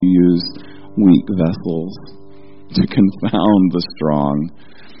weak vessels to confound the strong.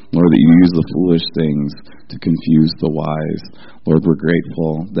 Lord, that you use the foolish things to confuse the wise. Lord, we're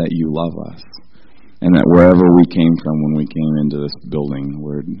grateful that you love us, and that wherever we came from when we came into this building,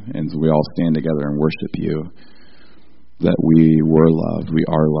 Lord, and we all stand together and worship you, that we were loved, we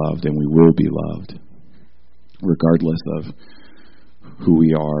are loved, and we will be loved, regardless of who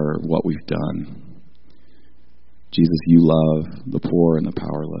we are, what we've done. Jesus, you love the poor and the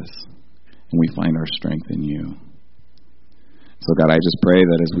powerless, and we find our strength in you. So God, I just pray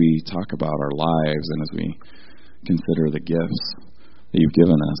that as we talk about our lives and as we consider the gifts that you've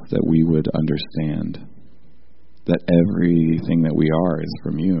given us, that we would understand that everything that we are is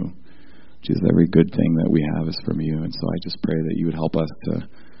from you. Jesus, every good thing that we have is from you. And so I just pray that you would help us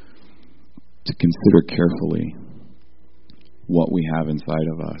to consider carefully what we have inside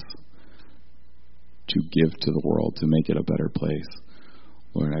of us to give to the world, to make it a better place.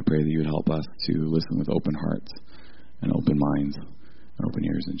 Lord, I pray that you would help us to listen with open hearts and open minds and open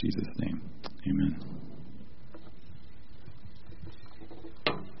ears in Jesus' name. Amen.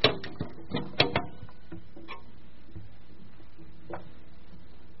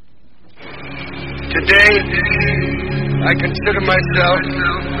 Today, I consider myself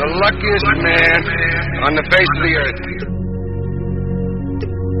the luckiest man on the face of the earth.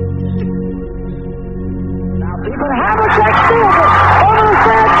 Now, people, Havlicek steals it over the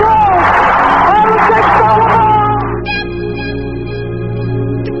sand goes. Havlicek stole the ball.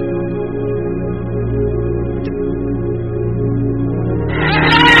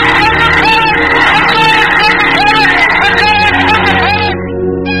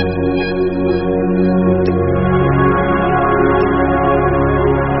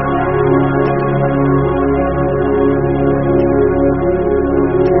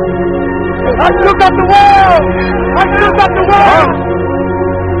 I still got the world! I still got the world!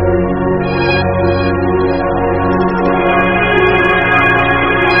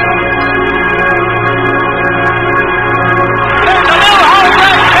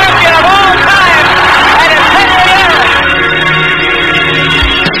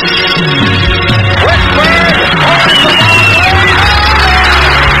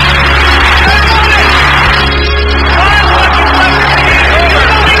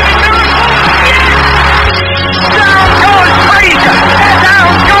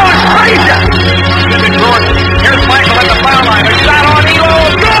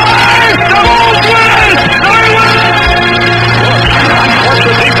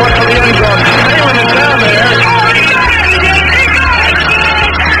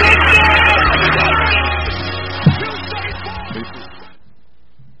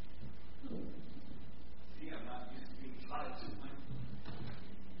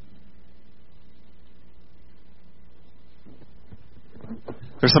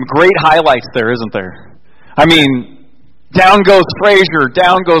 There's some great highlights there, isn't there? I mean, down goes Frazier,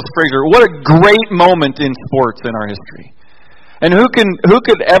 down goes Frazier. What a great moment in sports in our history. And who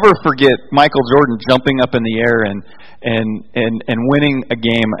could ever forget Michael Jordan jumping up in the air and winning a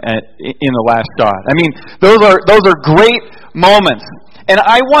game in the last shot? I mean, those are great moments. And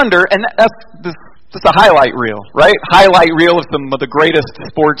I wonder, and that's a highlight reel, right? Highlight reel of some of the greatest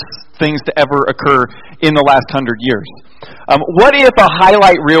sports things to ever occur in the last 100 years. What if a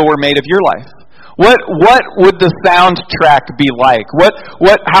highlight reel were made of your life? What would the soundtrack be like?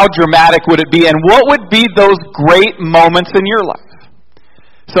 How dramatic would it be? And what would be those great moments in your life?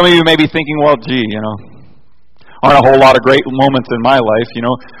 Some of you may be thinking, well, gee, aren't a whole lot of great moments in my life.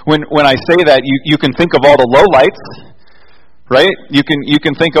 When I say that, you can think of all the lowlights, right? You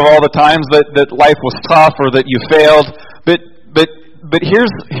can think of all the times that life was tough or that you failed. But here's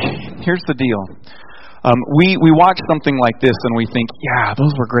the deal. We watch something like this and we think, yeah,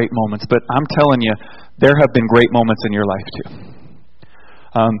 those were great moments. But I'm telling you, there have been great moments in your life too.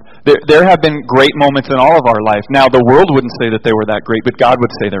 There have been great moments in all of our life. Now, the world wouldn't say that they were that great, but God would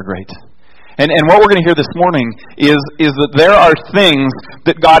say they're great. And what we're going to hear this morning is that there are things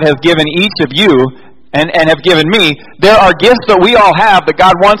that God has given each of you and have given me. There are gifts that we all have that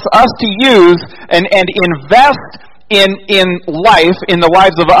God wants us to use and invest in life, in the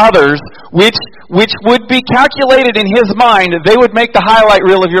lives of others, which would be calculated in His mind. They would make the highlight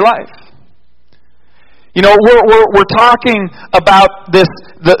reel of your life. We're talking about this,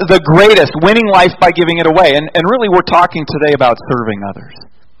 the greatest, winning life by giving it away. And really we're talking today about serving others.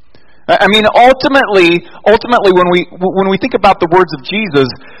 I mean, ultimately when we think about the words of Jesus,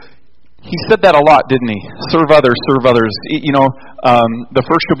 He said that a lot, didn't He? Serve others, serve others. The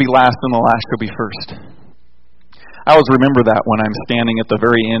first shall be last and the last shall be first. I always remember that when I'm standing at the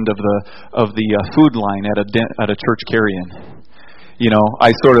very end of the food line at a church carry-in.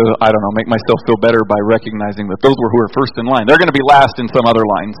 I make myself feel better by recognizing that those who are first in line, they're going to be last in some other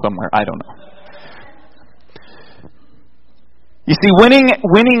line somewhere. I don't know. You see,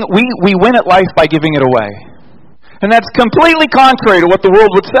 we win at life by giving it away. And that's completely contrary to what the world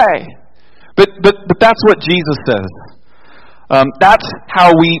would say. But that's what Jesus says. That's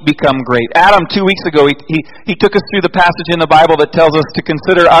how we become great. Adam, 2 weeks ago, he took us through the passage in the Bible that tells us to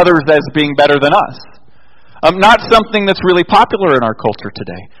consider others as being better than us. Not something that's really popular in our culture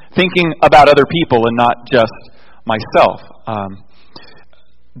today. Thinking about other people and not just myself.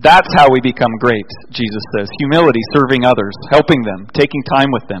 That's how we become great, Jesus says. Humility, serving others, helping them, taking time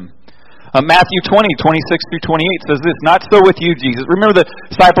with them. Matthew 20:26-28 says this, "Not so with you, Jesus." Remember the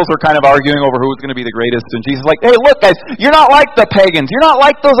disciples were kind of arguing over who was going to be the greatest, and Jesus is like, "Hey, look, guys, you're not like the pagans. You're not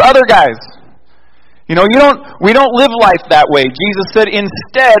like those other guys. We don't live life that way." Jesus said,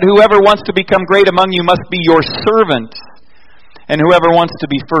 "Instead, whoever wants to become great among you must be your servant, and whoever wants to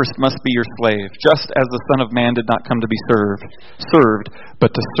be first must be your slave, just as the Son of Man did not come to be served,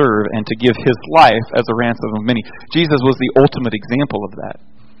 but to serve and to give his life as a ransom of many." Jesus was the ultimate example of that,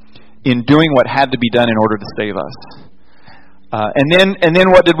 in doing what had to be done in order to save us. And then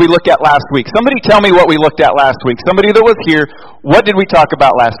what did we look at last week? Somebody tell me what we looked at last week. Somebody that was here, what did we talk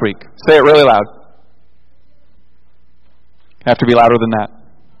about last week? Say it really loud. Have to be louder than that.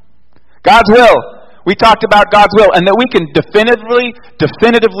 God's will. We talked about God's will, and that we can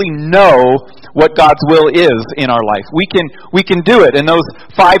definitively know what God's will is in our life. We can do it. And those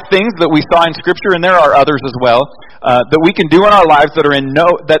 5 things that we saw in Scripture, and there are others as well, that we can do in our lives that are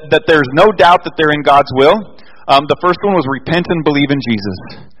that there's no doubt that they're in God's will. The first one was repent and believe in Jesus.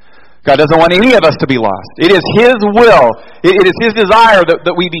 God doesn't want any of us to be lost. It is His will. It is His desire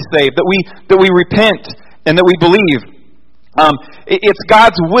that we be saved, that we repent and that we believe. It's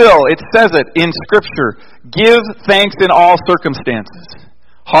God's will. It says it in Scripture. Give thanks in all circumstances.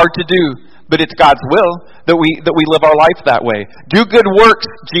 Hard to do, but it's God's will that we live our life that way. Do good works,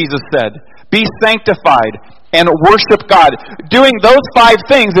 Jesus said. Be sanctified and worship God. Doing those 5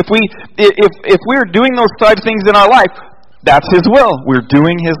 things, if we're doing those 5 things in our life, that's His will. We're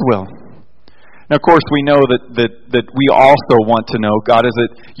doing His will. Now, of course, we know that we also want to know, God, is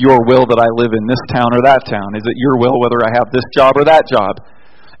it your will that I live in this town or that town? Is it your will whether I have this job or that job?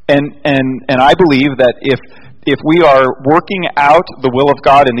 And I believe that if we are working out the will of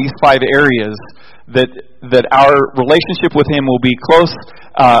God in these 5 areas, that our relationship with Him will be close,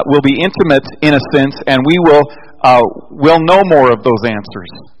 will be intimate in a sense, and we will know more of those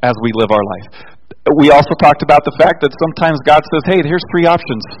answers as we live our life. We also talked about the fact that sometimes God says, "Hey, here's 3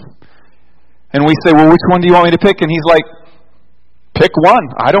 options." And we say, "Well, which one do you want me to pick?" And He's like, "Pick one.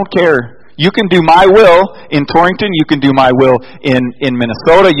 I don't care. You can do my will in Torrington. You can do my will in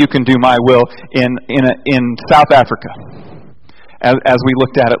Minnesota. You can do my will in South Africa," as we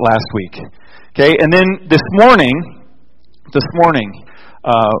looked at it last week. Okay, and then this morning,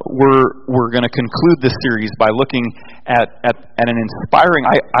 we're going to conclude this series by looking at an inspiring.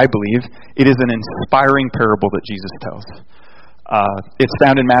 I believe it is an inspiring parable that Jesus tells. It's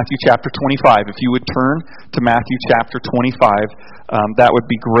found in Matthew chapter 25. If you would turn to Matthew chapter 25, that would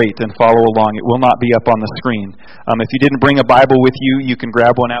be great, and follow along. It will not be up on the screen. If you didn't bring a Bible with you, you can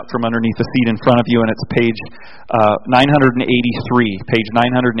grab one out from underneath the seat in front of you, and it's page 983. Page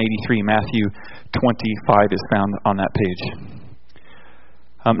 983, Matthew 25 is found on that page.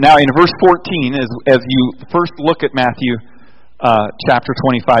 Now, in verse 14, as you first look at Matthew chapter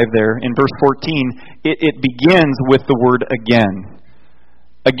 25 there, in verse 14, it begins with the word again.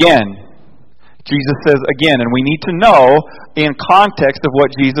 Again. Jesus says again, and we need to know in context of what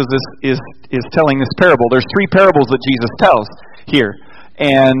Jesus is telling this parable. There's 3 parables that Jesus tells here.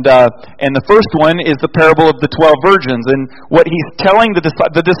 And the first one is the parable of the 12 virgins. And what He's telling the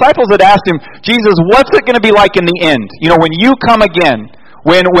disciples had asked Him, "Jesus, what's it going to be like in the end? When you come again?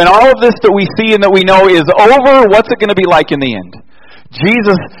 When all of this that we see and that we know is over, what's it going to be like in the end?"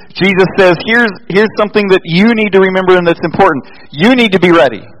 Jesus says, here's something that you need to remember and that's important. You need to be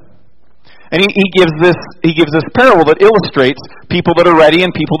ready. And he gives this parable that illustrates people that are ready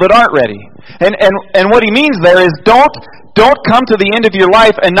and people that aren't ready. And what He means there is don't come to the end of your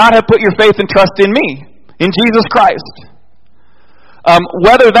life and not have put your faith and trust in me, in Jesus Christ.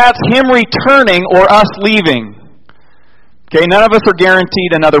 Whether that's Him returning or us leaving. Okay, none of us are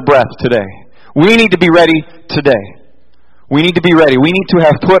guaranteed another breath today. We need to be ready today. We need to be ready. We need to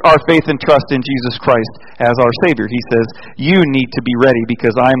have put our faith and trust in Jesus Christ as our Savior. He says, you need to be ready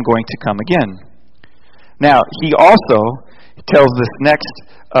because I am going to come again. Now, He also tells this next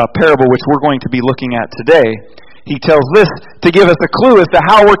parable, which we're going to be looking at today. he tells this to give us a clue as to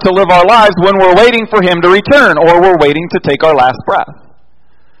how we're to live our lives when we're waiting for him to return, or we're waiting to take our last breath.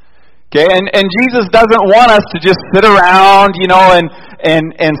 Okay, and Jesus doesn't want us to just sit around,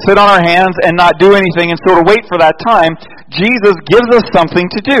 and sit on our hands and not do anything and sort of wait for that time. Jesus gives us something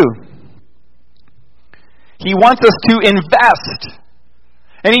to do. He wants us to invest.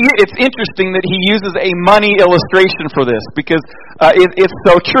 And it's interesting that he uses a money illustration for this, because it's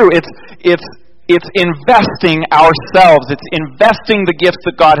so true. It's investing ourselves. It's investing the gifts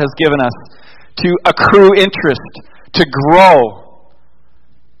that God has given us to accrue interest, to grow.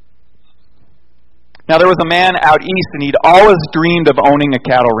 Now, there was a man out east, and he'd always dreamed of owning a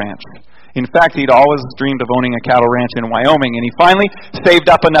cattle ranch. In fact, he'd always dreamed of owning a cattle ranch in Wyoming, and he finally saved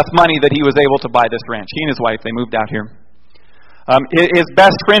up enough money that he was able to buy this ranch. He and his wife, they moved out here. His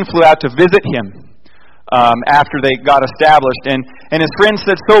best friend flew out to visit him after they got established, and his friend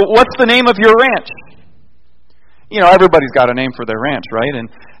said, "So what's the name of your ranch?" Everybody's got a name for their ranch, right?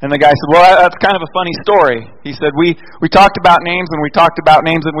 And the guy said, "Well, that's kind of a funny story." He said, we talked about names, and we talked about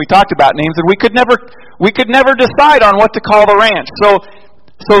names, and we talked about names, and we could never decide on what to call the ranch. So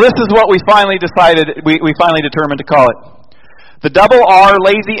this is what we finally decided, we finally determined to call it. The Double R,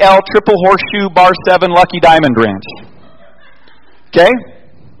 Lazy L, Triple Horseshoe, Bar 7, Lucky Diamond Ranch. Okay?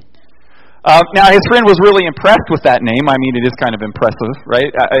 Now, his friend was really impressed with that name. I mean, it is kind of impressive, right?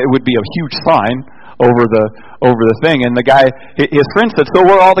 It would be a huge sign over the thing. And the guy, his friend said, "So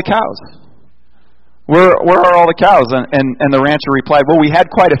where are all the cows? Where are all the cows?" And the rancher replied, "Well, we had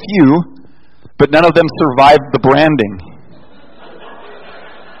quite a few, but none of them survived the branding."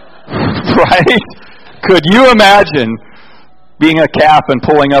 Right? Could you imagine being a calf and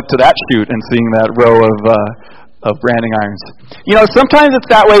pulling up to that chute and seeing that row of branding irons? Sometimes it's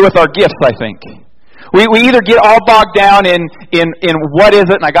that way with our gifts, I think. We either get all bogged down in what is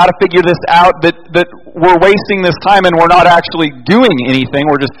it, and I got to figure this out, that we're wasting this time and we're not actually doing anything.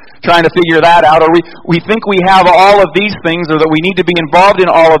 We're just trying to figure that out. Or we think we have all of these things, or that we need to be involved in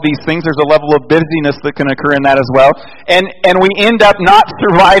all of these things. There's a level of busyness that can occur in that as well. And we end up not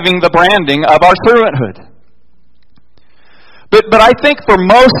surviving the branding of our servanthood. But I think for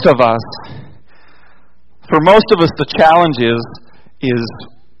most of us, the challenge is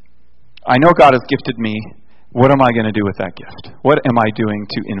I know God has gifted me. What am I going to do with that gift? What am I doing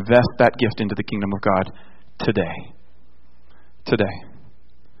to invest that gift into the kingdom of God today? Today.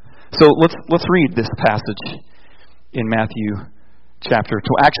 So let's read this passage in Matthew chapter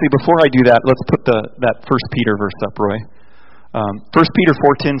 2. Actually, before I do that, let's put that 1 Peter verse up, Roy. 1 Peter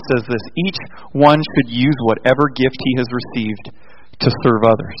 4:10 says this: "Each one should use whatever gift he has received to serve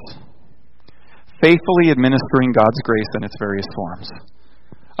others, faithfully administering God's grace in its various forms."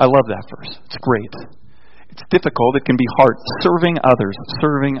 I love that verse. It's great. It's difficult. It can be hard. Serving others.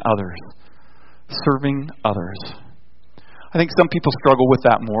 I think some people struggle with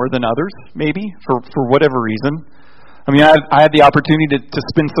that more than others, maybe, for whatever reason. I mean, I had the opportunity to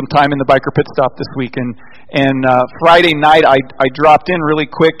spend some time in the Biker Pit Stop this week, and Friday night I dropped in really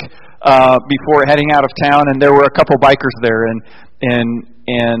quick before heading out of town, and there were a couple bikers there, and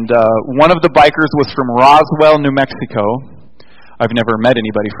one of the bikers was from Roswell, New Mexico. I've never met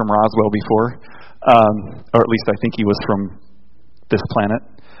anybody from Roswell before, or at least I think he was from this planet.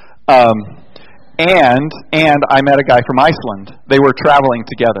 And I met a guy from Iceland. They were traveling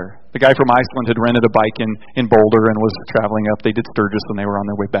together. The guy from Iceland had rented a bike in Boulder and was traveling up. They did Sturgis and they were on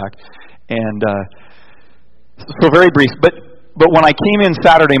their way back. And so very brief. But when I came in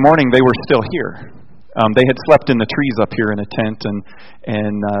Saturday morning, they were still here. They had slept in the trees up here in a tent,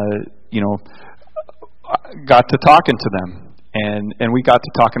 and got to talking to them. And we got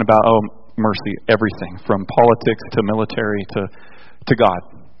to talking about, everything from politics to military to God.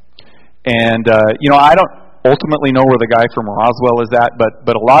 And I don't ultimately know where the guy from Roswell is at,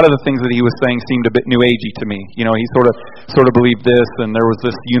 but a lot of the things that he was saying seemed a bit new agey to me. He sort of believed this, and there was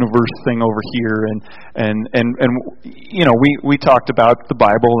this universe thing over here, and we talked about the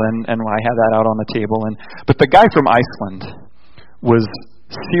Bible, and I had that out on the table. But the guy from Iceland was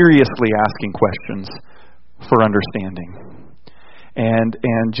seriously asking questions for understanding. And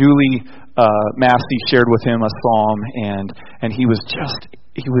Julie Massey shared with him a psalm, and he was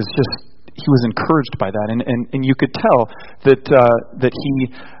encouraged by that, and you could tell that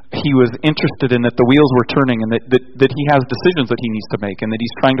he was interested in that the wheels were turning, and that he has decisions that he needs to make, and that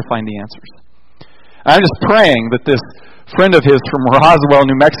he's trying to find the answers. I'm just praying that this friend of his from Roswell,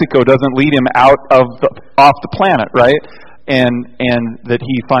 New Mexico, doesn't lead him off the planet, right? And that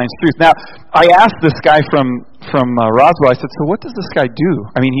he finds truth. Now, I asked this guy from Roswell, I said, "So what does this guy do?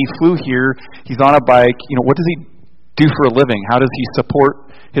 I mean, he flew here, he's on a bike, what does he do for a living? How does he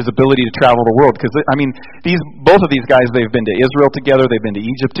support his ability to travel the world? Because, I mean, both of these guys, they've been to Israel together, they've been to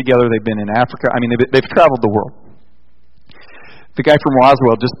Egypt together, they've been in Africa. I mean, they've traveled the world. The guy from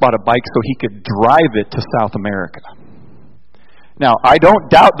Roswell just bought a bike so he could drive it to South America. Now, I don't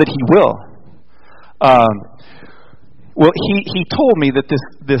doubt that he will. Well, he told me that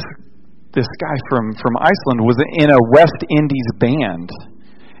this guy from Iceland was in a West Indies band,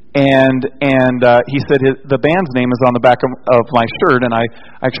 and he said the band's name is on the back of my shirt, and I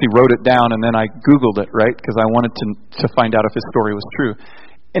actually wrote it down, and then I Googled it, right, because I wanted to find out if his story was true,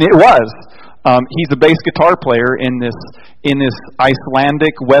 and it was. He's a bass guitar player in this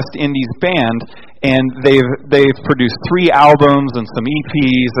Icelandic West Indies band, and they've produced 3 albums and some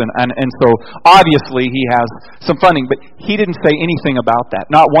EPs, and so obviously he has some funding. But he didn't say anything about that.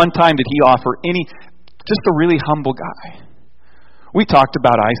 Not one time did he offer any. Just a really humble guy. We talked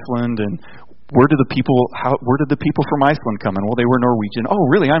about Iceland and where did the people from Iceland come in? Well, they were Norwegian. Oh,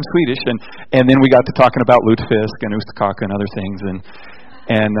 really? I'm Swedish. And then we got to talking about lutefisk and Ostkaka and other things,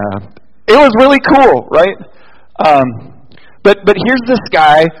 and it was really cool, right? But here's this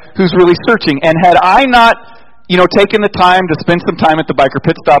guy who's really searching. And had I not, taken the time to spend some time at the Biker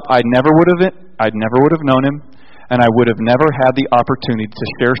Pit Stop, I never would have known him, and I would have never had the opportunity to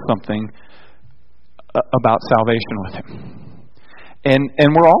share something about salvation with him.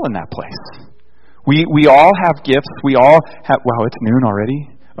 And we're all in that place. We all have gifts. We all have. Wow, it's noon already.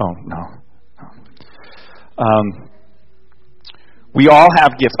 Oh no. We all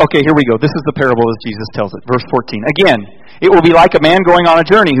have gifts. Okay, here we go. This is the parable as Jesus tells it. Verse 14. Again, it will be like a man going on a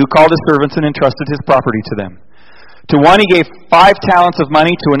journey who called his servants and entrusted his property to them. To one he gave 5 talents of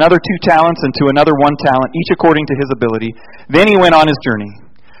money, to another 2 talents, and to another 1 talent, each according to his ability. Then he went on his journey.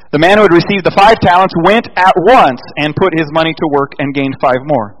 The man who had received the 5 talents went at once and put his money to work and gained 5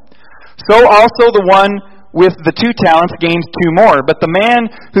 more. So also the one with the 2 talents gained 2 more. But the man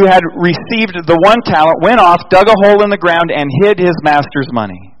who had received the 1 talent went off, dug a hole in the ground, and hid his master's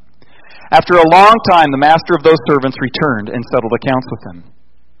money. After a long time, the master of those servants returned and settled accounts with them.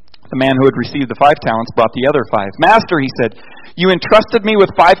 The man who had received the 5 talents brought the other 5. Master, he said, you entrusted me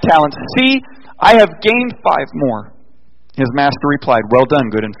with 5 talents. See, I have gained 5 more. His master replied, well done,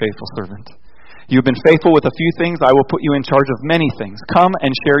 good and faithful servant. You have been faithful with a few things. I will put you in charge of many things. Come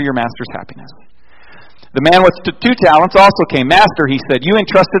and share your master's happiness. The man with 2 talents also came. Master, he said, you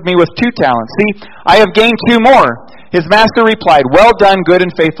entrusted me with 2 talents. See, I have gained 2 more. His master replied, well done, good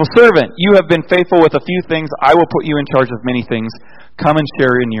and faithful servant. You have been faithful with a few things. I will put you in charge of many things. Come and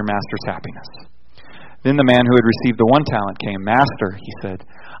share in your master's happiness. Then the man who had received the 1 talent came. Master, he said,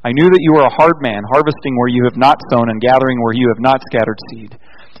 I knew that you were a hard man, harvesting where you have not sown and gathering where you have not scattered seed.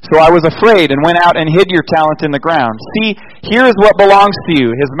 So I was afraid and went out and hid your talent in the ground. See, here is what belongs to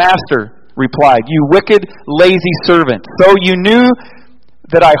you. His master replied, you wicked, lazy servant. So you knew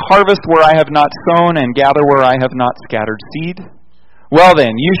that I harvest where I have not sown and gather where I have not scattered seed? Well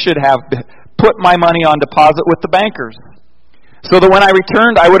then, you should have put my money on deposit with the bankers, so that when I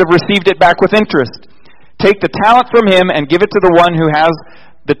returned, I would have received it back with interest. Take the talent from him and give it to the one who has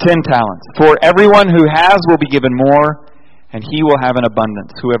the 10 talents. For everyone who has will be given more, and he will have an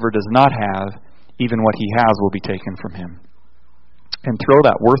abundance. Whoever does not have, even what he has will be taken from him. And throw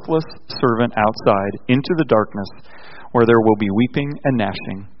that worthless servant outside into the darkness, where there will be weeping and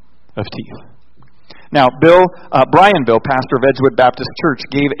gnashing of teeth. Now, Brian Bill, pastor of Edgewood Baptist Church,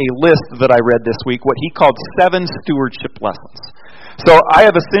 gave a list that I read this week, what he called 7 stewardship lessons. So I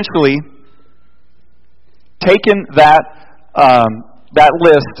have essentially taken that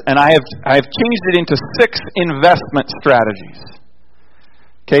list and I have changed it into 6 investment strategies.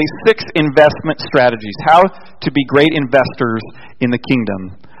 Okay, 6 investment strategies. How to be great investors in the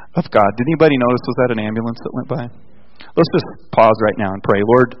kingdom of God. Did anybody notice, was that an ambulance that went by? Let's just pause right now and pray.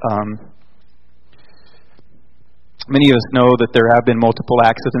 Lord, many of us know that there have been multiple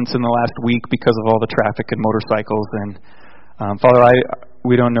accidents in the last week because of all the traffic and motorcycles. And Father,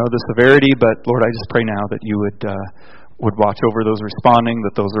 we don't know the severity, but Lord, I just pray now that you would watch over those responding,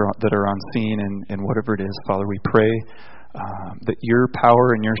 that those that are on scene, and whatever it is, Father, we pray that your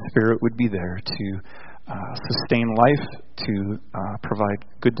power and your spirit would be there to sustain life, to provide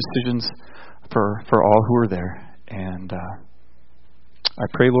good decisions for all who are there. And I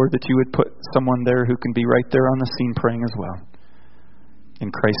pray, Lord, that you would put someone there who can be right there on the scene praying as well.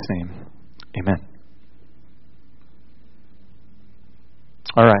 In Christ's name, amen.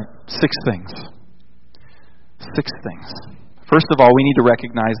 All right, 6 things. 6 things. First of all, we need to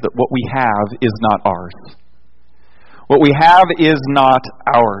recognize that what we have is not ours. What we have is not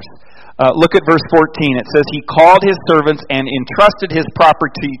ours. Look at verse 14. It says, he called his servants and entrusted his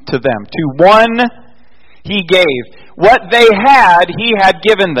property to them. To one, He gave. What they had, He had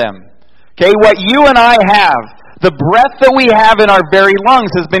given them. Okay, what you and I have, the breath that we have in our very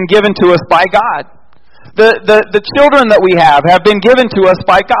lungs has been given to us by God. The children that we have been given to us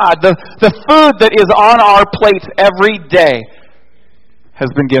by God. The food that is on our plates every day has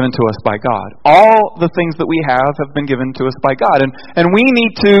been given to us by God. All the things that we have been given to us by God. And we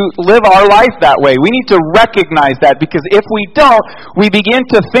need to live our life that way. We need to recognize that, because if we don't, we begin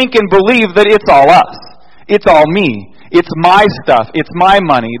to think and believe that it's all us. It's all me. It's my stuff. It's my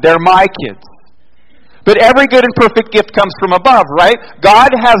money. They're my kids. But every good and perfect gift comes from above, right? God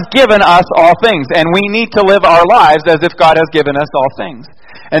has given us all things, and we need to live our lives as if God has given us all things.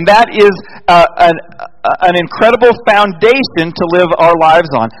 And that is an incredible foundation to live our lives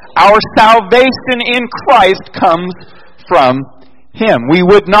on. Our salvation in Christ comes from Him. We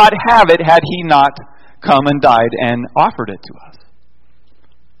would not have it had He not come and died and offered it to us.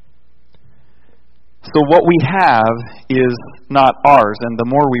 So what we have is not ours, and the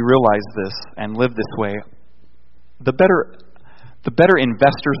more we realize this and live this way, the better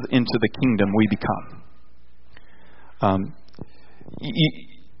investors into the kingdom we become.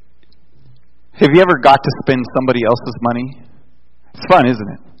 Have you ever got to spend somebody else's money? It's fun, isn't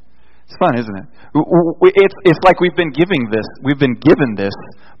it? It's fun, isn't it? It's like we've been given this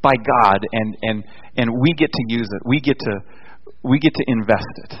by God, and we get to use it. We get to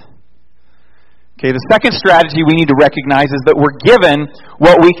invest it. Okay, the second strategy we need to recognize is that we're given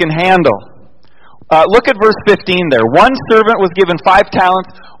what we can handle. Look at verse 15 there. One servant was given 5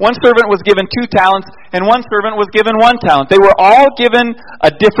 talents, one servant was given 2 talents, and one servant was given 1 talent. They were all given a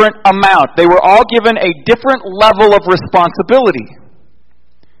different amount. They were all given a different level of responsibility.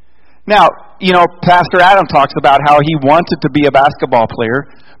 Now, Pastor Adam talks about how he wanted to be a basketball player,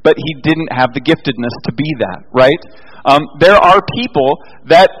 but he didn't have the giftedness to be that, right? There are people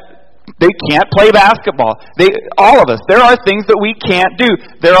that they can't play basketball. All of us. There are things that we can't do.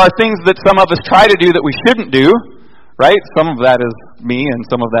 There are things that some of us try to do that we shouldn't do, right? Some of that is me, and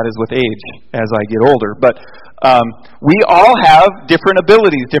some of that is with age as I get older. But we all have different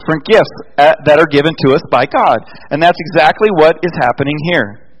abilities, different gifts that are given to us by God. And that's exactly what is happening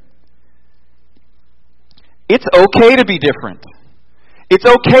here. It's okay to be different. It's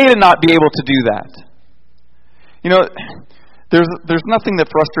okay to not be able to do that. There's nothing that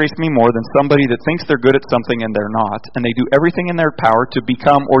frustrates me more than somebody that thinks they're good at something and they're not, and they do everything in their power to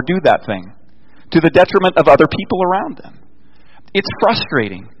become or do that thing, to the detriment of other people around them. It's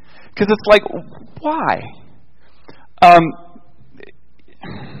frustrating, because it's like, why? I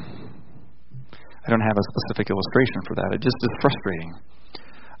don't have a specific illustration for that. It just is frustrating.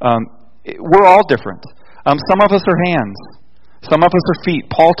 We're all different. Some of us are hands. Some of us are feet.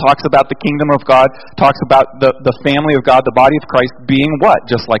 Paul talks about the kingdom of God, talks about the family of God, the body of Christ being what?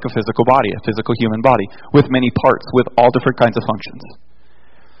 Just like a physical body, a physical human body, with many parts, with all different kinds of functions.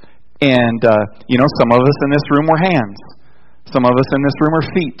 And, some of us in this room are hands. Some of us in this room are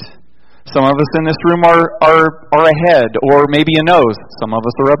feet. Some of us in this room are a head, or maybe a nose. Some of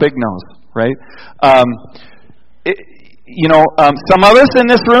us are a big nose, right? Some of us in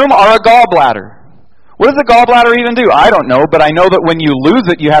this room are a gallbladder. What does a gallbladder even do? I don't know, but I know that when you lose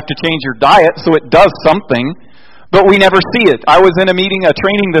it, you have to change your diet, so it does something, but we never see it. I was in a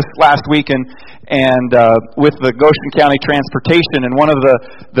training this last week, and with the Goshen County Transportation, and one of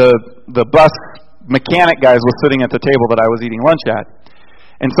the bus mechanic guys was sitting at the table that I was eating lunch at,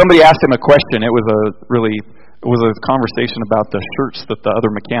 and somebody asked him a question. It was a conversation about the shirts that the other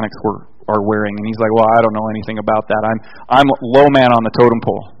mechanics are wearing, and he's like, "Well, I don't know anything about that. I'm low man on the totem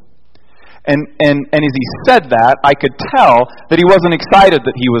pole." And as he said that, I could tell that he wasn't excited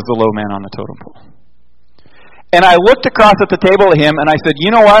that he was the low man on the totem pole. And I looked across at the table at him, and I said, "You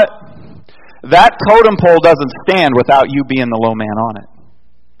know what? That totem pole doesn't stand without you being the low man on it.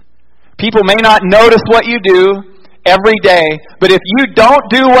 People may not notice what you do every day, but if you don't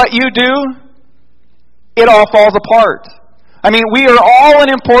do what you do, it all falls apart." I mean, we are all an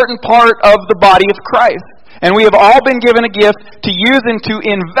important part of the body of Christ. And we have all been given a gift to use and to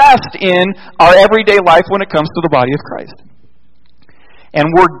invest in our everyday life when it comes to the body of Christ. And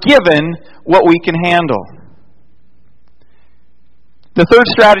we're given what we can handle. The third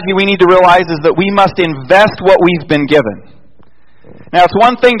strategy we need to realize is that we must invest what we've been given. Now, it's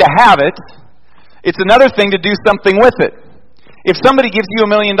one thing to have it. It's another thing to do something with it. If somebody gives you $1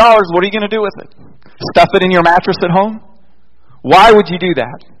 million, what are you going to do with it? Stuff it in your mattress at home? Why would you do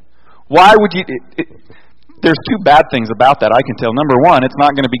that? Why would you... There's 2 bad things about that, I can tell. Number one, it's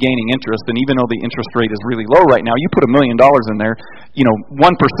not going to be gaining interest, and even though the interest rate is really low right now, you put $1 million in there, 1%,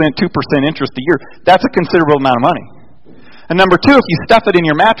 2% interest a year, that's a considerable amount of money. And number two, if you stuff it in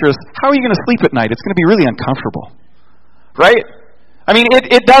your mattress, how are you going to sleep at night? It's going to be really uncomfortable. Right? I mean,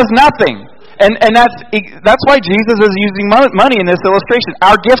 it does nothing. And that's why Jesus is using money in this illustration.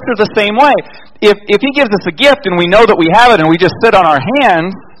 Our gifts are the same way. If He gives us a gift and we know that we have it and we just sit on our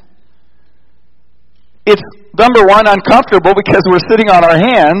hands, it's, number one, uncomfortable because we're sitting on our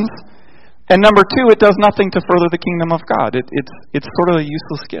hands. And number two, it does nothing to further the kingdom of God. It's sort of a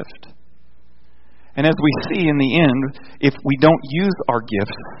useless gift. And as we see in the end, if we don't use our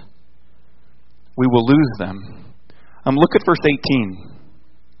gifts, we will lose them. Look at verse 18.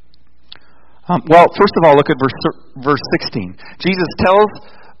 First of all, look at verse 16. Jesus tells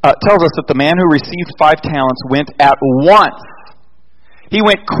us that the man who received 5 talents went at once. He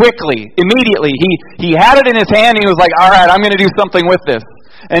went quickly, immediately. He had it in his hand, and he was like, all right, I'm going to do something with this.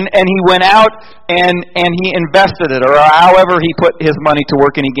 And he went out, and he invested it, or however he put his money to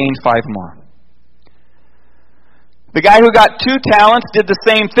work, and he gained 5 more. The guy who got 2 talents did the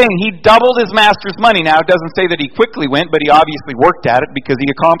same thing. He doubled his master's money. Now, it doesn't say that he quickly went, but he obviously worked at it because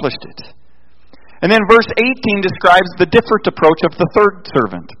he accomplished it. And then verse 18 describes the different approach of the third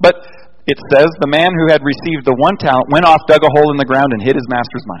servant. But it says, the man who had received the 1 talent went off, dug a hole in the ground, and hid his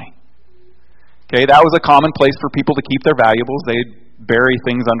master's money. Okay, that was a common place for people to keep their valuables. They'd bury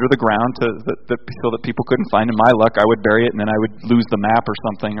things under the ground so that people couldn't find it. In my luck, I would bury it, and then I would lose the map or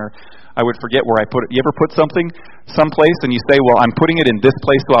something, or I would forget where I put it. You ever put something someplace, and you say, well, I'm putting it in this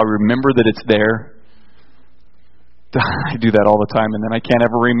place so I'll remember that it's there? I do that all the time, and then I can't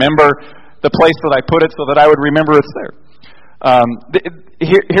ever remember the place that I put it so that I would remember it's there.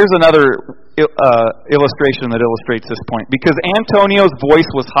 Here's another illustration that illustrates this point. Because Antonio's voice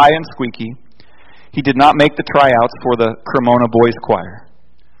was high and squeaky, he did not make the tryouts for the Cremona Boys Choir.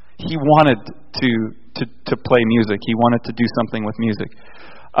 He wanted to play music. He wanted to do something with music.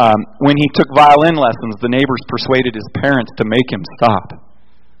 When he took violin lessons, the neighbors persuaded his parents to make him stop.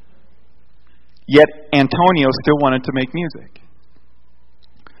 Yet Antonio still wanted to make music.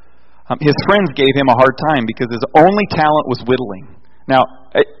 His friends gave him a hard time because his only talent was whittling. Now,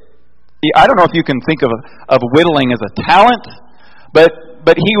 I don't know if you can think of whittling as a talent,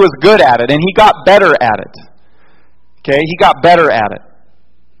 but he was good at it, and he got better at it. Okay, he got better at it.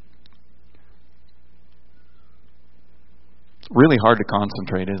 It's really hard to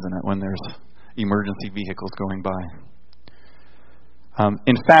concentrate, isn't it, when there's emergency vehicles going by?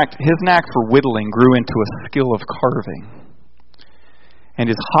 In fact, his knack for whittling grew into a skill of carving. And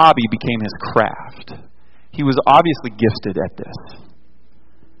his hobby became his craft. He was obviously gifted at this.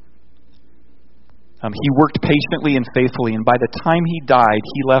 He worked patiently and faithfully, and by the time he died,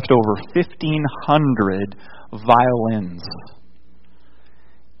 he left over 1,500 violins,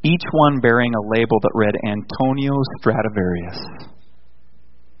 each one bearing a label that read Antonio Stradivarius.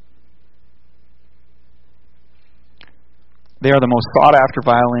 They are the most sought-after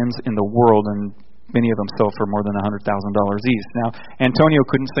violins in the world, and many of them sell for more than $100,000 each. Now, Antonio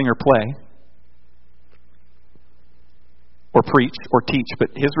couldn't sing or play, or preach, or teach, but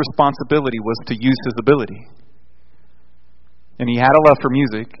his responsibility was to use his ability. And he had a love for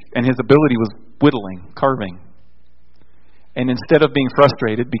music, and his ability was whittling, carving. And instead of being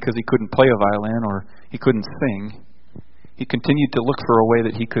frustrated because he couldn't play a violin or he couldn't sing, he continued to look for a way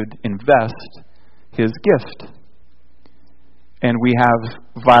that he could invest his gift. And we have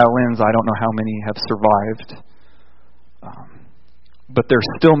violins, I don't know how many have survived, but they're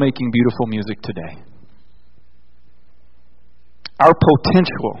still making beautiful music today. Our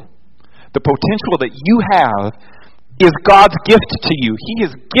potential, the potential that you have, is God's gift to you. He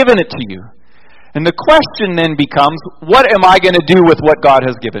has given it to you. And the question then becomes, what am I going to do with what God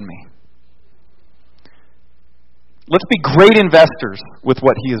has given me? Let's be great investors with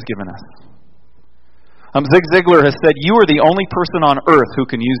what He has given us. Zig Ziglar has said, you are the only person on earth who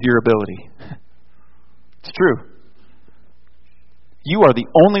can use your ability. It's true. You are the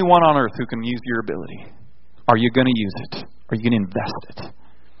only one on earth who can use your ability. Are you going to use it? Are you going to invest it?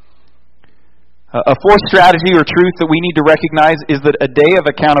 A fourth strategy or truth that we need to recognize is that a day of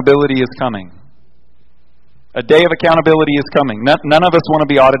accountability is coming. A day of accountability is coming. None of us want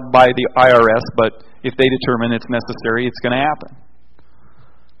to be audited by the IRS, but if they determine it's necessary, it's going to happen.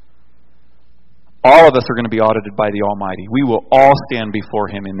 All of us are going to be audited by the Almighty. We will all stand before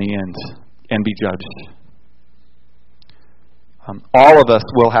Him in the end and be judged. All of us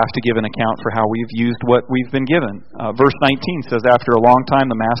will have to give an account for how we've used what we've been given. Verse 19 says, after a long time,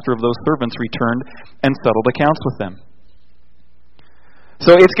 the master of those servants returned and settled accounts with them.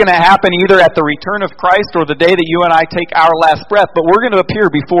 So it's going to happen either at the return of Christ or the day that you and I take our last breath, but we're going to appear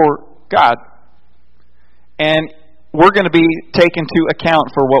before God. And we're going to be taken to account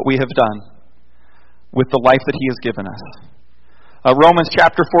for what we have done with the life that He has given us. Romans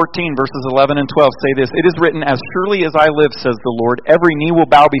chapter 14, verses 11 and 12 say this, "It is written, as surely as I live, says the Lord, every knee will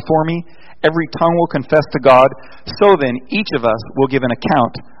bow before me, every tongue will confess to God. So then, each of us will give an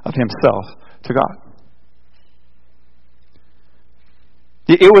account of himself to God."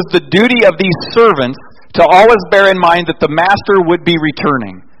 It was the duty of these servants to always bear in mind that the master would be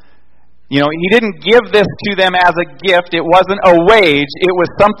returning. You know, he didn't give this to them as a gift. It wasn't a wage. It was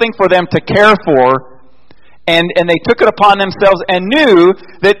something for them to care for. And they took it upon themselves and knew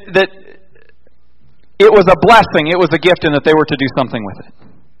that it was a blessing, it was a gift, and that they were to do something with it.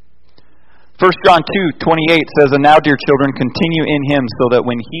 1 John 2:28 says, "And now, dear children, continue in him, so that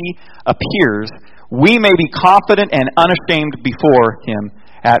when he appears, we may be confident and unashamed before him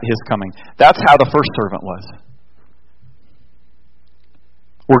at his coming." That's how the first servant was.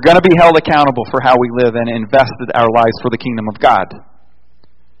 We're going to be held accountable for how we live and invested our lives for the kingdom of God.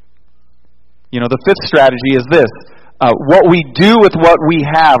 You know, the fifth strategy is this. What we do with what we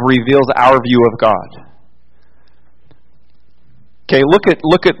have reveals our view of God. Okay, look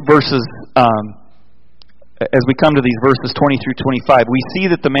at verses, as we come to these verses 20 through 25, we see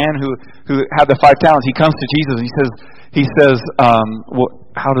that the man who had the 5 talents, he comes to Jesus and he says,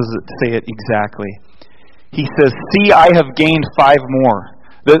 how does it say it exactly? He says, "See, I have gained 5 more."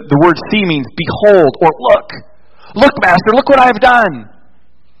 The word "see" means behold or look. Look, master, look what I've done.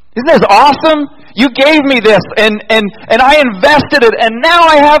 Isn't this awesome? You gave me this, and I invested it, and now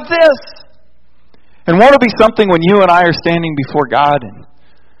I have this. And won't it be something when you and I are standing before God, and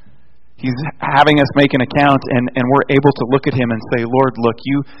He's having us make an account, and we're able to look at Him and say, "Lord, look,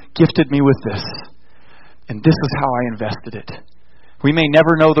 you gifted me with this, and this is how I invested it." We may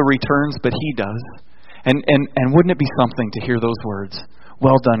never know the returns, but He does. And wouldn't it be something to hear those words,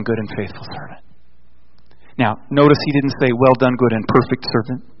 "Well done, good and faithful servant"? Now, notice He didn't say, "Well done, good and perfect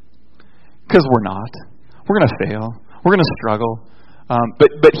servant," because we're not. We're going to fail. We're going to struggle.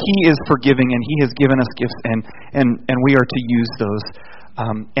 But He is forgiving, and He has given us gifts, and we are to use those.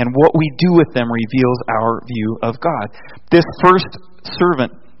 And what we do with them reveals our view of God. This first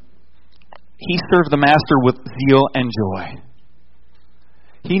servant, he served the master with zeal and joy.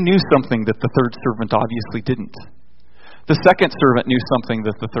 He knew something that the third servant obviously didn't. The second servant knew something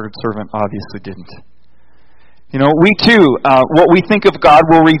that the third servant obviously didn't. You know, we too, what we think of God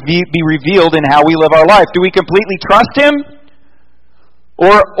will be revealed in how we live our life. Do we completely trust Him?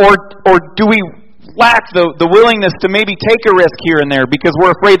 Or do we lack the willingness to maybe take a risk here and there because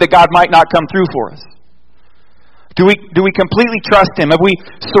we're afraid that God might not come through for us? Do we completely trust Him? Have we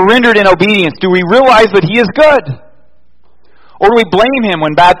surrendered in obedience? Do we realize that He is good? Or do we blame Him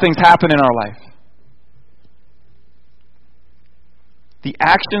when bad things happen in our life? The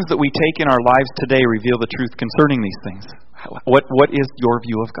actions that we take in our lives today reveal the truth concerning these things. What is your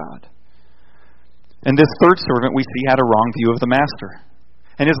view of God? And this third servant, we see, had a wrong view of the master.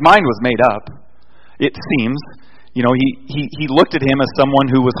 And his mind was made up. It seems, you know, he looked at him as someone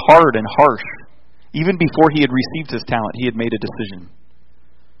who was hard and harsh. Even before he had received his talent, he had made a decision.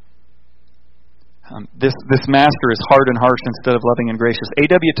 This master is hard and harsh instead of loving and gracious.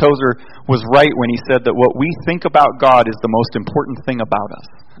 A.W. Tozer was right when he said that what we think about God is the most important thing about us.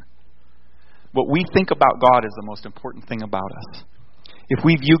 What we think about God is the most important thing about us. If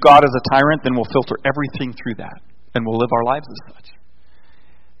we view God as a tyrant, then we'll filter everything through that, and we'll live our lives as such.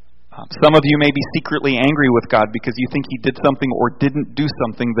 Some of you may be secretly angry with God because you think He did something or didn't do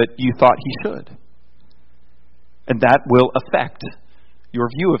something that you thought He should. And that will affect your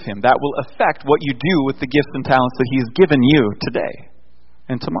view of Him. That will affect what you do with the gifts and talents that He has given you today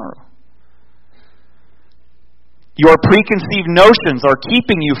and tomorrow. Your preconceived notions are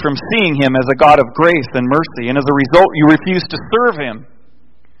keeping you from seeing Him as a God of grace and mercy, and as a result, you refuse to serve Him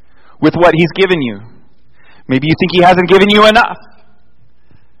with what He's given you. Maybe you think He hasn't given you enough,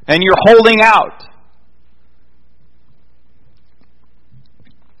 and you're holding out.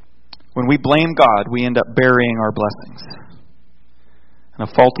 When we blame God, we end up burying our blessings. And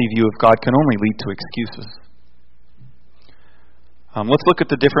a faulty view of God can only lead to excuses. Let's look at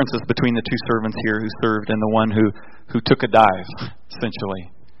the differences between the two servants here who served and the one who took a dive,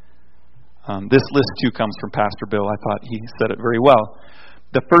 essentially. This list too comes from Pastor Bill. I thought he said it very well.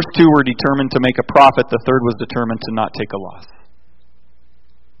 The first two were determined to make a profit. The third was determined to not take a loss.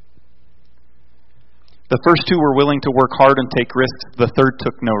 The first two were willing to work hard and take risks. The third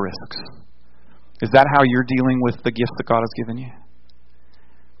took no risks. Is that how you're dealing with the gifts that God has given you?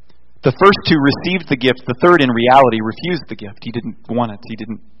 The first two received the gift. The third, in reality, refused the gift. He didn't want it.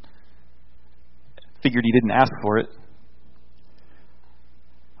 Figured he didn't ask for it.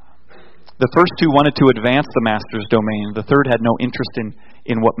 The first two wanted to advance the master's domain. The third had no interest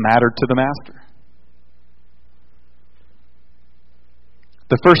in what mattered to the master.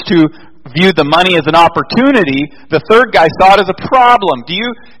 The first two viewed the money as an opportunity. The third guy saw it as a problem. Do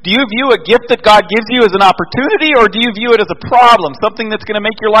you view a gift that God gives you as an opportunity, or do you view it as a problem, something that's going to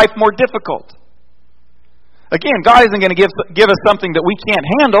make your life more difficult? Again, God isn't going to give us something that we can't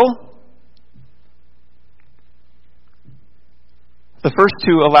handle. The first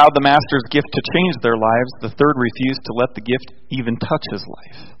two allowed the master's gift to change their lives. The third refused to let the gift even touch his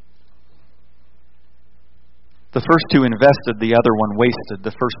life. The first two invested, the other one wasted.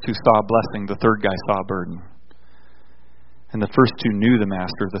 The first two saw a blessing, the third guy saw a burden. And the first two knew the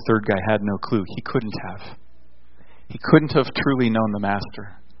master, the third guy had no clue. He couldn't have. He couldn't have truly known the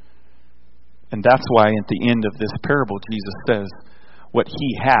master. And that's why at the end of this parable, Jesus says, what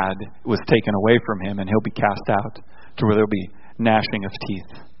he had was taken away from him, and he'll be cast out to where there'll be gnashing of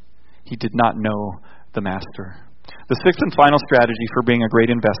teeth. He did not know the master. The sixth and final strategy for being a great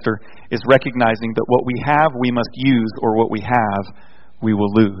investor is recognizing that what we have, we must use, or what we have, we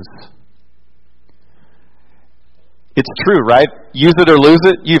will lose. It's true, right? Use it or lose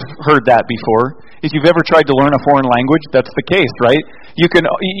it. You've heard that before. If you've ever tried to learn a foreign language, that's the case, right? You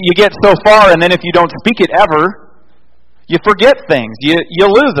get so far, and then if you don't speak it ever, you forget things. You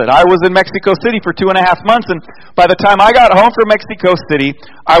lose it. I was in Mexico City for 2.5 months, and by the time I got home from Mexico City,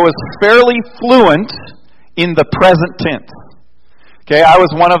 I was fairly fluent in the present tense. Okay, I was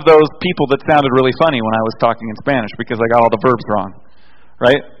one of those people that sounded really funny when I was talking in Spanish because I got all the verbs wrong,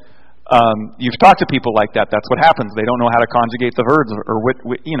 right? You've talked to people like that. That's what happens. They don't know how to conjugate the verbs or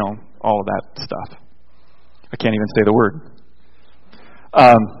all of that stuff. I can't even say the word.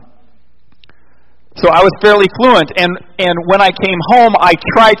 So I was fairly fluent, and when I came home, I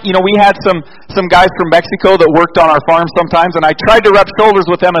tried. We had some guys from Mexico that worked on our farm sometimes, and I tried to rub shoulders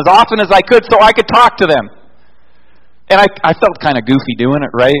with them as often as I could so I could talk to them. And I felt kind of goofy doing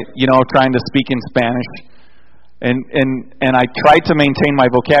it, right? Trying to speak in Spanish. And I tried to maintain my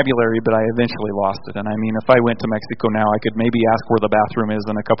vocabulary, but I eventually lost it. And I mean, if I went to Mexico now, I could maybe ask where the bathroom is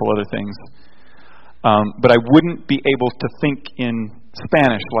and a couple other things. But I wouldn't be able to think in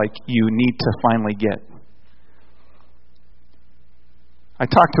Spanish like you need to finally get. I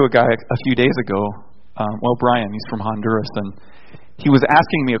talked to a guy a few days ago, Brian, he's from Honduras, and he was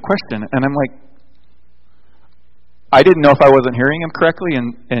asking me a question, and I'm like, I didn't know if I wasn't hearing him correctly,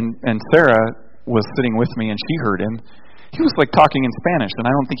 and Sarah was sitting with me, and she heard him. He was like talking in Spanish, and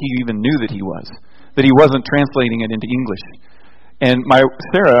I don't think he even knew that he wasn't translating it into English. And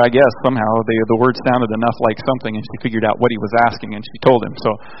Sarah, I guess, somehow the words sounded enough like something, and she figured out what he was asking, and she told him.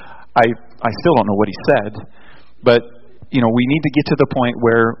 So I still don't know what he said, but we need to get to the point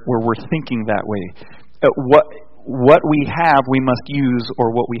where we're thinking that way. What we have, we must use,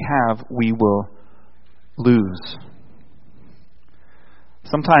 or what we have, we will lose.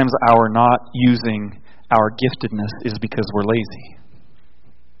 Sometimes our not using our giftedness is because we're lazy.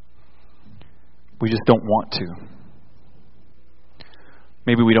 We just don't want to.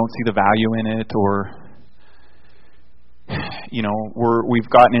 Maybe we don't see the value in it, or we've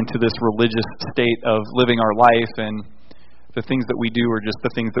gotten into this religious state of living our life, and the things that we do are just the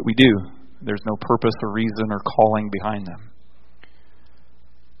things that we do. There's no purpose or reason or calling behind them.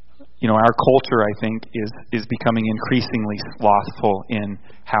 Our culture, I think, is becoming increasingly slothful in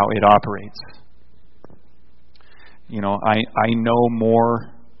how it operates. I know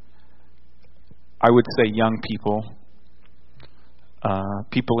more, I would say, young people,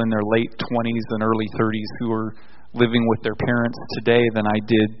 people in their late 20s and early 30s who are living with their parents today than I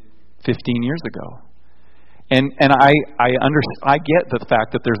did 15 years ago. And I get the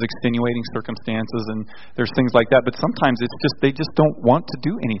fact that there's extenuating circumstances and there's things like that, but sometimes it's just they just don't want to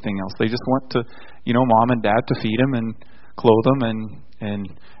do anything else. They just want to, mom and dad to feed them and clothe them, and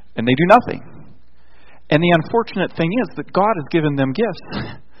they do nothing. And the unfortunate thing is that God has given them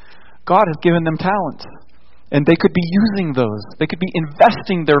gifts. God has given them talents, and they could be using those. They could be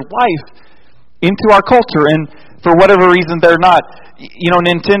investing their life into our culture, and for whatever reason they're not.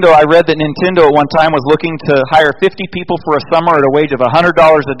 Nintendo, I read that Nintendo at one time was looking to hire 50 people for a summer at a wage of $100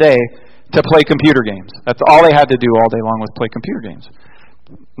 a day to play computer games. That's all they had to do all day long was play computer games.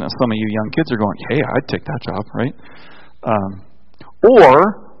 Now some of you young kids are going, hey, I'd take that job, right?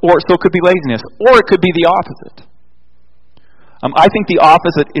 Or so it could be laziness, or it could be the opposite. I think the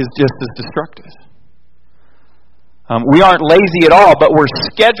opposite is just as destructive. We aren't lazy at all, but we're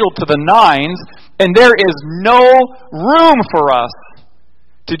scheduled to the nines, and there is no room for us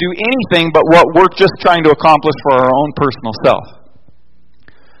to do anything but what we're just trying to accomplish for our own personal self.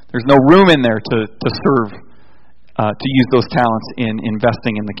 There's no room in there to serve, to use those talents in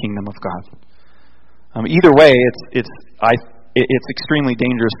investing in the kingdom of God. Either way, it's extremely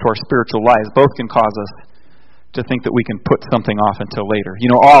dangerous to our spiritual lives. Both can cause us to think that we can put something off until later.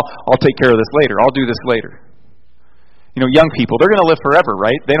 I'll take care of this later. I'll do this later. Young people, they're going to live forever,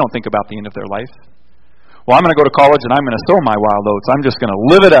 right? They don't think about the end of their life. Well, I'm going to go to college and I'm going to sow my wild oats. I'm just going to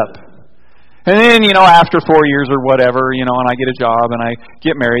live it up. And then, after 4 years or whatever, and I get a job and I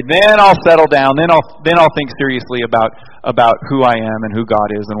get married, then I'll settle down. Then I'll think seriously about who I am and who God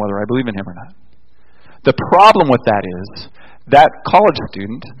is and whether I believe in Him or not. The problem with that is that college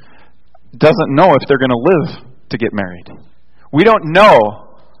student doesn't know if they're going to live to get married. We don't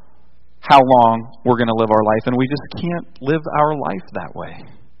know how long we're going to live our life, and we just can't live our life that way.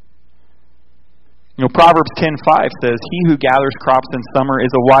 Proverbs 10:5 says, "He who gathers crops in summer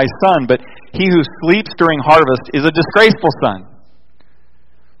is a wise son, but he who sleeps during harvest is a disgraceful son."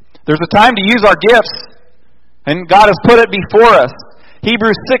 There's a time to use our gifts, and God has put it before us.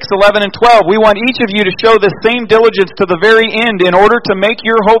 Hebrews 6:11 and 12, "We want each of you to show the same diligence to the very end in order to make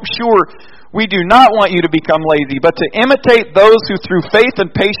your hope sure. We do not want you to become lazy, but to imitate those who through faith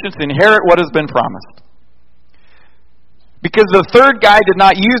and patience inherit what has been promised." Because the third guy did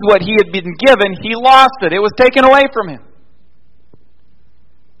not use what he had been given, he lost it. It was taken away from him.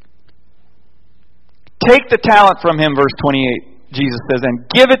 "Take the talent from him," verse 28, Jesus says, "and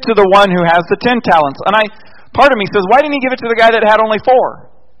give it to the one who has the 10 talents. And part of me says, why didn't he give it to the guy that had only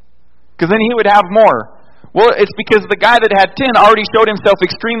 4? Because then he would have more. Well, it's because the guy that had 10 already showed himself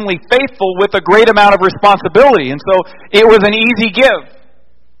extremely faithful with a great amount of responsibility. And so it was an easy give.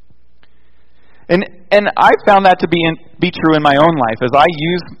 And I found that to be true in my own life as I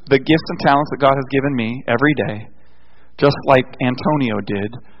use the gifts and talents that God has given me every day, just like Antonio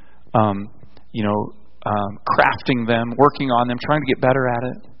did, crafting them, working on them, trying to get better at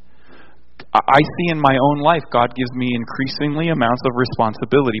it. I see in my own life God gives me increasingly amounts of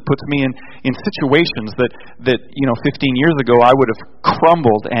responsibility, puts me in situations that 15 years ago I would have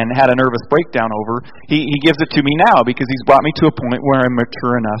crumbled and had a nervous breakdown over. He gives it to me now because He's brought me to a point where I'm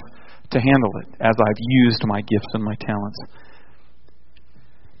mature enough to handle it as I've used my gifts and my talents,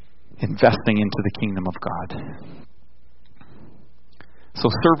 investing into the kingdom of God. So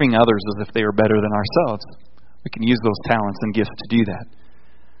serving others as if they are better than ourselves, we can use those talents and gifts to do that.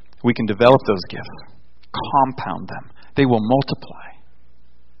 We can develop those gifts, compound them. They will multiply.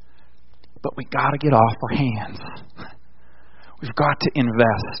 But we got to get off our hands. We've got to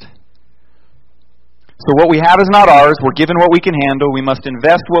invest. So what we have is not ours. We're given what we can handle. We must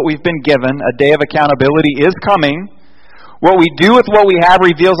invest what we've been given. A day of accountability is coming. What we do with what we have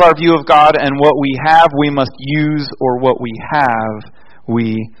reveals our view of God, and what we have we must use, or what we have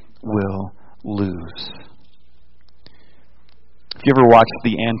we will lose. Have you ever watched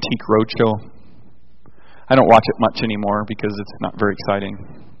the Antique Roadshow? I don't watch it much anymore because it's not very exciting.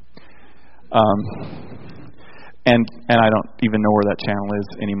 And I don't even know where that channel is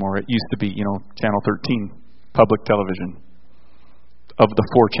anymore. It used to be, Channel 13, public television. Of the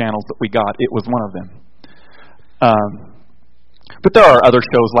 4 channels that we got, it was one of them. But there are other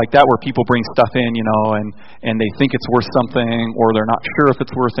shows like that where people bring stuff in, and they think it's worth something, or they're not sure if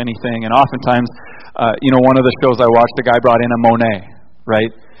it's worth anything. And oftentimes, one of the shows I watched, the guy brought in a Monet, right?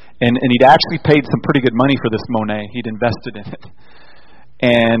 And he'd actually paid some pretty good money for this Monet. He'd invested in it.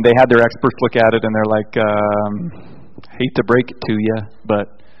 And they had their experts look at it, and they're like, hate to break it to you,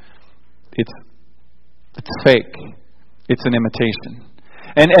 but it's fake. It's an imitation.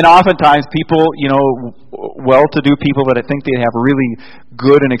 And oftentimes people, well-to-do people that I think they have really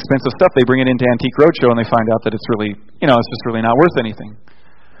good and expensive stuff, they bring it into Antique Roadshow and they find out that it's really, it's just really not worth anything.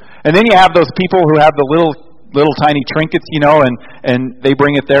 And then you have those people who have the little tiny trinkets, and they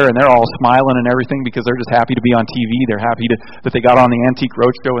bring it there and they're all smiling and everything because they're just happy to be on TV. They're happy that they got on the Antique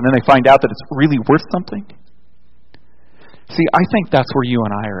Roadshow, and then they find out that it's really worth something. See, I think that's where you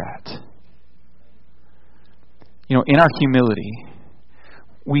and I are at. In our humility,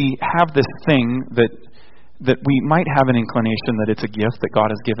 we have this thing that we might have an inclination that it's a gift, that God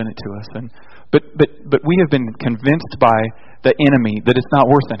has given it to us, but we have been convinced by the enemy that it's not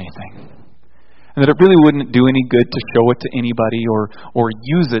worth anything. And that it really wouldn't do any good to show it to anybody or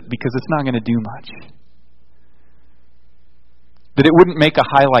use it because it's not going to do much. That it wouldn't make a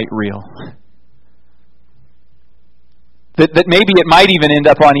highlight reel. That maybe it might even end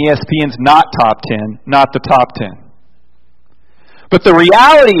up on ESPN's not top 10, not the top 10. But the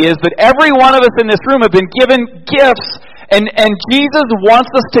reality is that every one of us in this room have been given gifts, and Jesus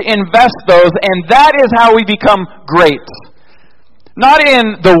wants us to invest those, and that is how we become great. Not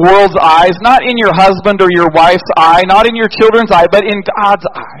in the world's eyes, not in your husband or your wife's eye, not in your children's eye, but in God's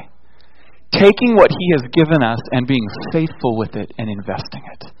eye. Taking what He has given us and being faithful with it and investing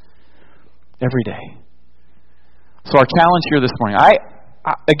it every day. So our challenge here this morning,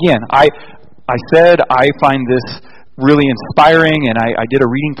 I said I find this really inspiring, and I did a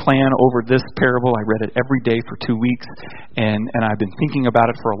reading plan over this parable. I read it every day for 2 weeks, and I've been thinking about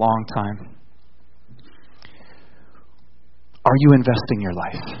it for a long time. Are you investing your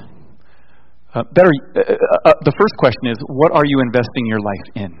life? The first question is, what are you investing your life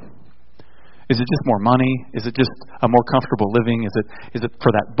in? Is it just more money? Is it just a more comfortable living? Is it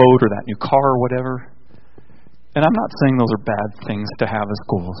for that boat or that new car or whatever? And I'm not saying those are bad things to have as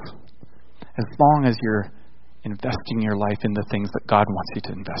goals. As long as you're investing your life in the things that God wants you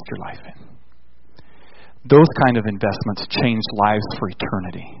to invest your life in. Those kind of investments change lives for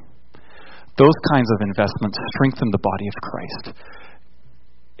eternity. Those kinds of investments strengthen the body of Christ.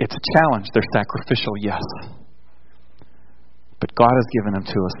 It's a challenge. They're sacrificial, yes. But God has given them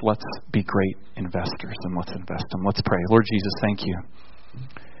to us. Let's be great investors and let's invest them. Let's pray. Lord Jesus, thank you.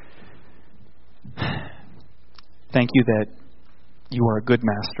 Thank you that you are a good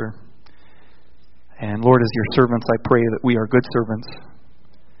master. And Lord, as your servants, I pray that we are good servants.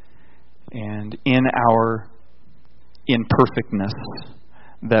 And in our imperfectness,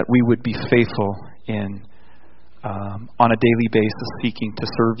 that we would be faithful in on a daily basis seeking to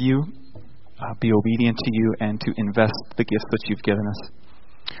serve you, be obedient to you, and to invest the gifts that you've given us.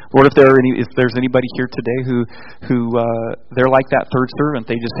 Lord, if there's anybody here today who they're like that third servant,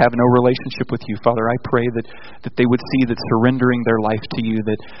 they just have no relationship with you, Father, I pray that they would see that surrendering their life to you,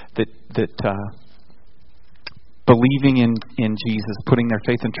 that believing in Jesus, putting their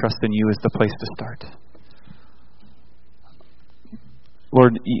faith and trust in you is the place to start.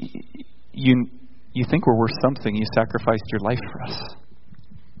 Lord, you think we're worth something. You sacrificed your life for us.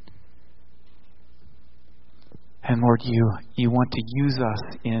 And Lord, you want to use us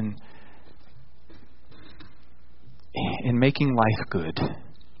in making life good.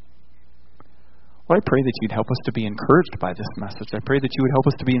 Lord, I pray that you'd help us to be encouraged by this message. I pray that you would help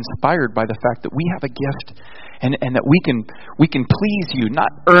us to be inspired by the fact that we have a gift and that we can please you, not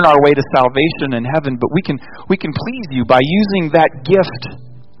earn our way to salvation in heaven, but we can please you by using that gift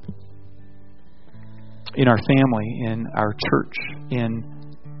in our family, in our church, in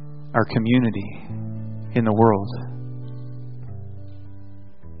our community, in the world.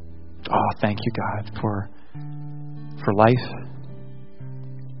 Oh, thank you, God, for life.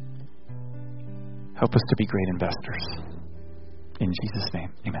 Help us to be great investors. In Jesus'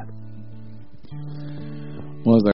 name, amen. Well, as